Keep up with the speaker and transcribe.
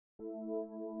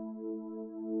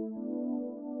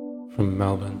From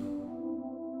Melbourne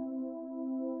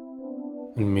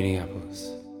and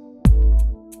Minneapolis.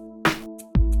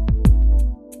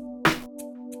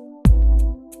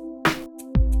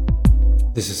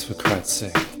 This is for Christ's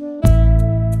sake.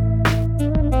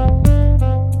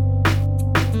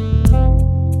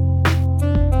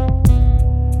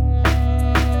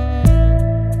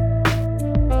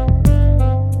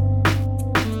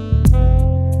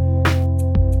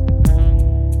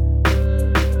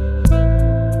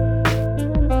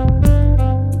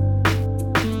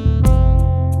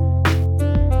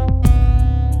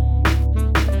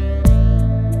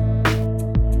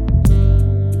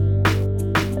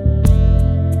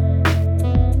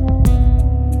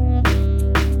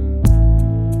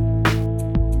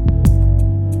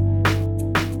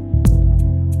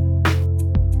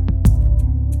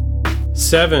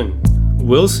 Seven.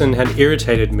 Wilson had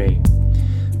irritated me,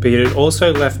 but it had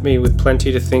also left me with plenty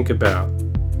to think about.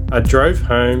 I drove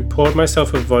home, poured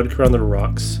myself a vodka on the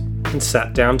rocks, and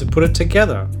sat down to put it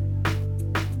together.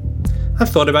 I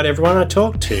thought about everyone I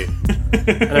talked to,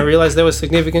 and I realised there were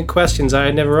significant questions I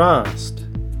had never asked.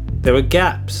 There were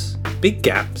gaps, big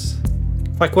gaps,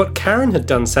 like what Karen had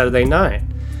done Saturday night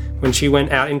when she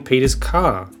went out in Peter's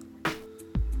car.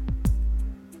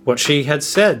 What she had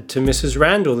said to Mrs.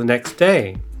 Randall the next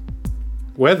day.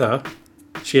 Whether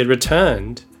she had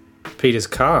returned Peter's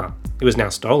car. It was now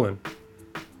stolen.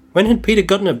 When had Peter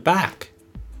gotten it back?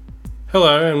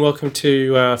 Hello and welcome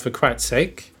to For Christ's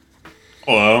Sake.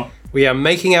 Hello. We are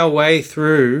making our way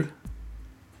through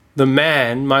the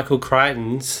man, Michael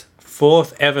Crichton's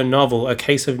fourth ever novel, A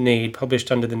Case of Need,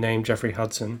 published under the name Jeffrey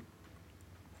Hudson.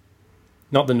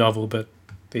 Not the novel, but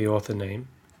the author name.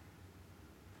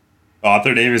 The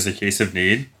author name is A Case of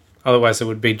Need. Otherwise it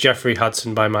would be Jeffrey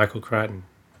Hudson by Michael Crichton.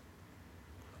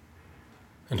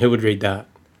 And who would read that?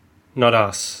 Not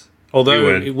us.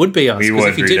 Although it would be us, because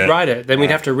if he did write it, then we'd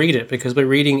have to read it, because we're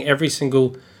reading every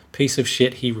single piece of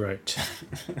shit he wrote.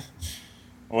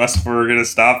 Unless we're going to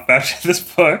stop after this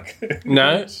book.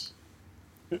 No.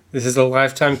 This is a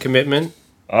lifetime commitment.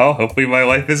 Oh, hopefully my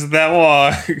life isn't that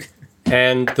long.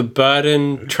 And the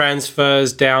burden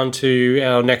transfers down to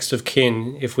our next of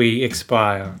kin if we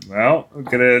expire. Well, I'm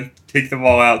going to take them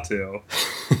all out too.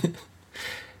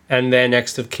 And their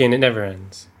next of kin, it never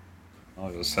ends.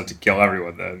 I'll just have to kill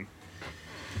everyone then.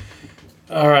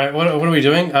 All right, what are we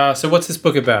doing? So what's this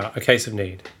book about? A Case of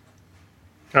Need.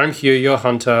 I'm Hugh, you're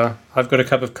Hunter. I've got a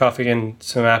cup of coffee and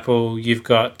some apple. You've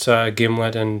got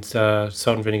gimlet and salt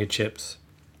and vinegar chips.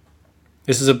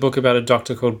 This is a book about a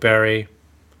doctor called Barry.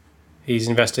 He's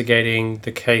investigating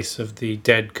the case of the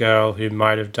dead girl who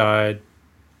might have died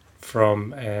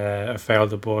from a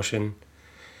failed abortion.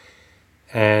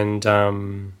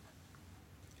 And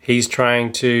he's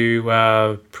trying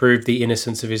to prove the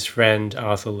innocence of his friend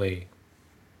Arthur Lee.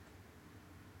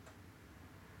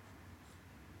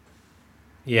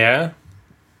 Yeah?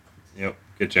 Yep,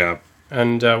 good job.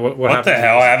 And what the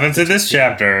hell happens in this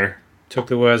chapter? Took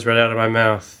the words right out of my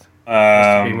mouth.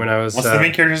 When I was, what's the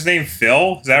main character's name?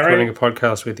 Phil? Is that right? Recording a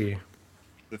podcast with you.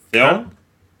 The Phil? Huh?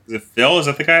 Is it Phil? Is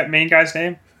that the main guy's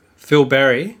name? Phil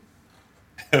Berry.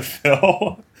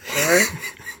 Phil? Sorry?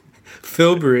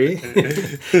 Philbury.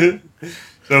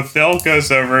 So Phil goes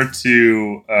over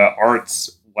to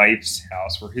Art's wife's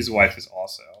house, where his wife is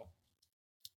also.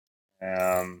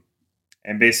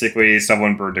 And basically,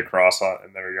 someone burned a cross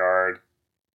in their yard,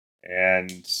 and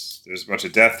there's a bunch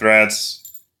of death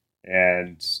threats,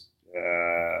 and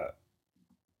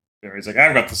he's like,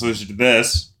 I've got the solution to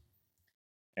this.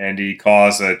 And he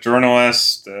calls a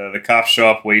journalist. The cops show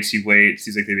up, waits. Seems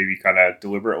like they maybe kind of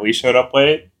deliberately showed up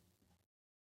late.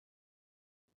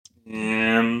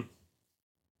 And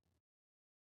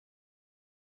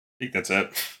I think that's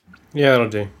it. Yeah, that'll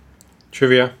do.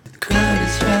 Trivia.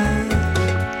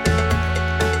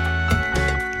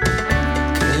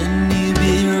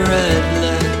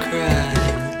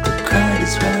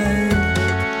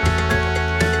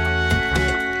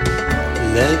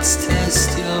 Let's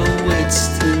test your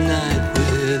wits tonight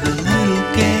with a little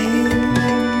game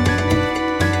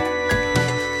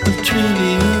of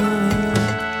trivia.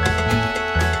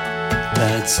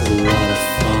 That's a lot of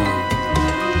fun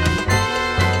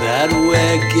that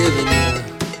we're giving you.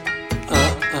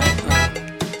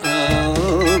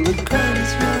 The crowd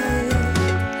is right.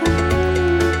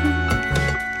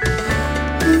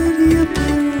 Will you be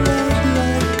right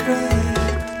like crowd?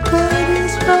 The crowd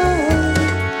is right.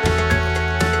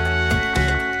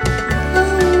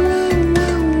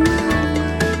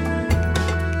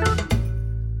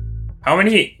 How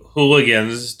many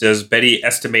hooligans does Betty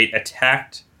estimate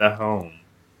attacked the home?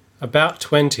 About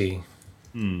 20.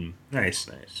 Nice,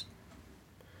 nice.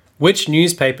 Which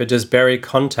newspaper does Barry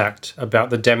contact about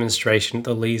the demonstration at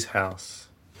the Lee's house?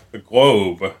 The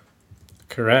Globe.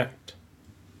 Correct.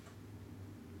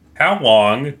 How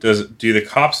long do the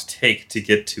cops take to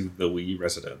get to the Lee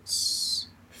residence?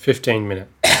 15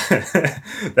 minutes.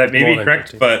 That may More be than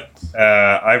correct, 15. but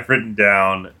I've written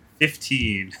down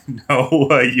 15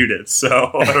 units,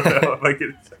 so I don't know if I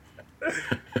can.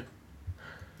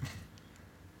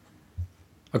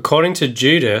 According to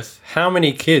Judith, how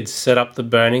many kids set up the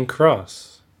burning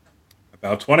cross?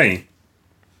 About 20.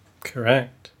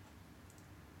 Correct.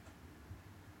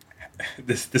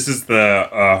 This is the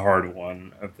hard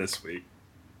one of this week.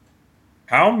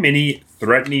 How many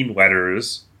threatening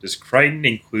letters does Crichton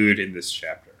include in this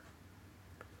chapter?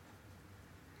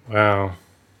 Wow.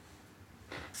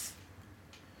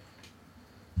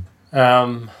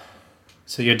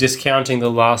 So you're discounting the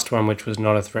last one, which was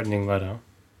not a threatening letter.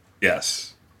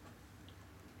 Yes.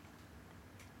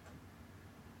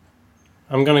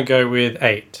 I'm going to go with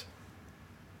 8.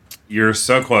 You're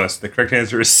so close. The correct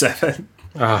answer is 7.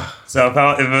 Ah, So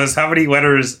if it was how many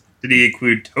letters did he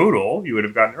include total, you would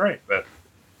have gotten it right. But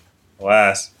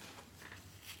alas.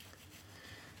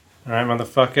 all right,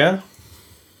 motherfucker.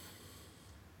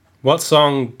 What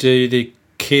song do the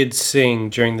kids sing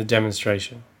during the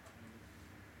demonstration?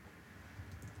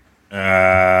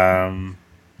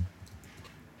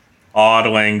 Odd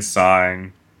Lang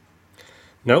Syne.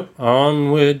 Nope.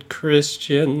 Onward,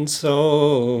 Christian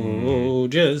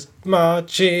soldiers,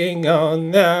 marching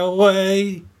on their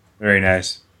way. Very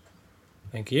nice.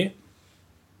 Thank you.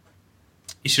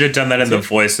 You should have done that in the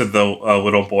voice of the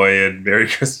little boy in Merry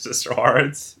Christmas, Mr.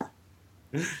 Lawrence.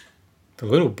 The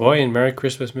little boy in Merry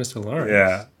Christmas, Mr. Lawrence.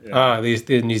 Yeah. Ah,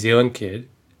 the New Zealand kid.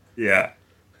 Yeah.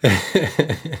 All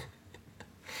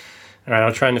right,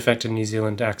 I'll try and affect a New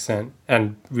Zealand accent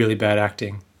and really bad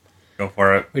acting, Go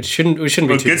for it. which shouldn't be Well, too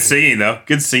good bad. singing, though.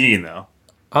 Good singing, though.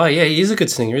 Oh yeah, he is a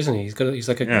good singer, isn't he? He's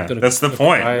like a Yeah, got a- that's the got a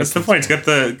point. quiet That's the point.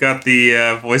 He's got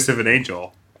the voice of an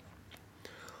angel.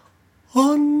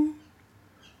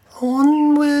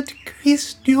 Onward,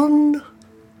 Christian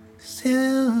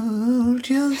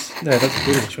soldiers. No, that's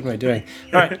British. What am I doing?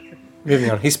 All right,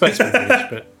 moving on. He spoke some British,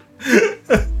 but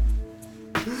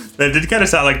That did kind of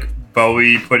sound like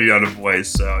Bowie putting on a voice,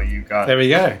 so you got there we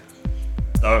go.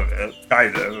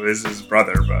 kind of is his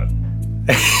brother, but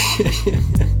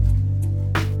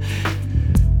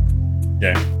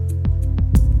yeah.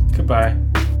 Goodbye.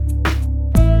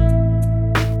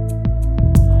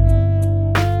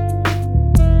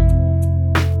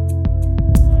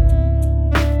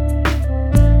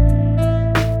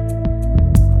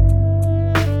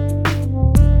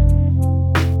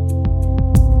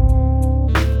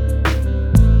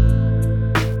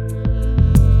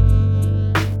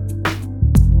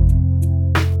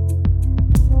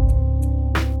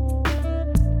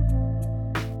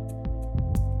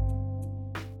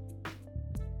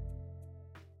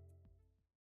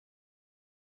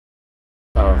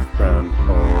 Above ground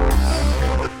hole.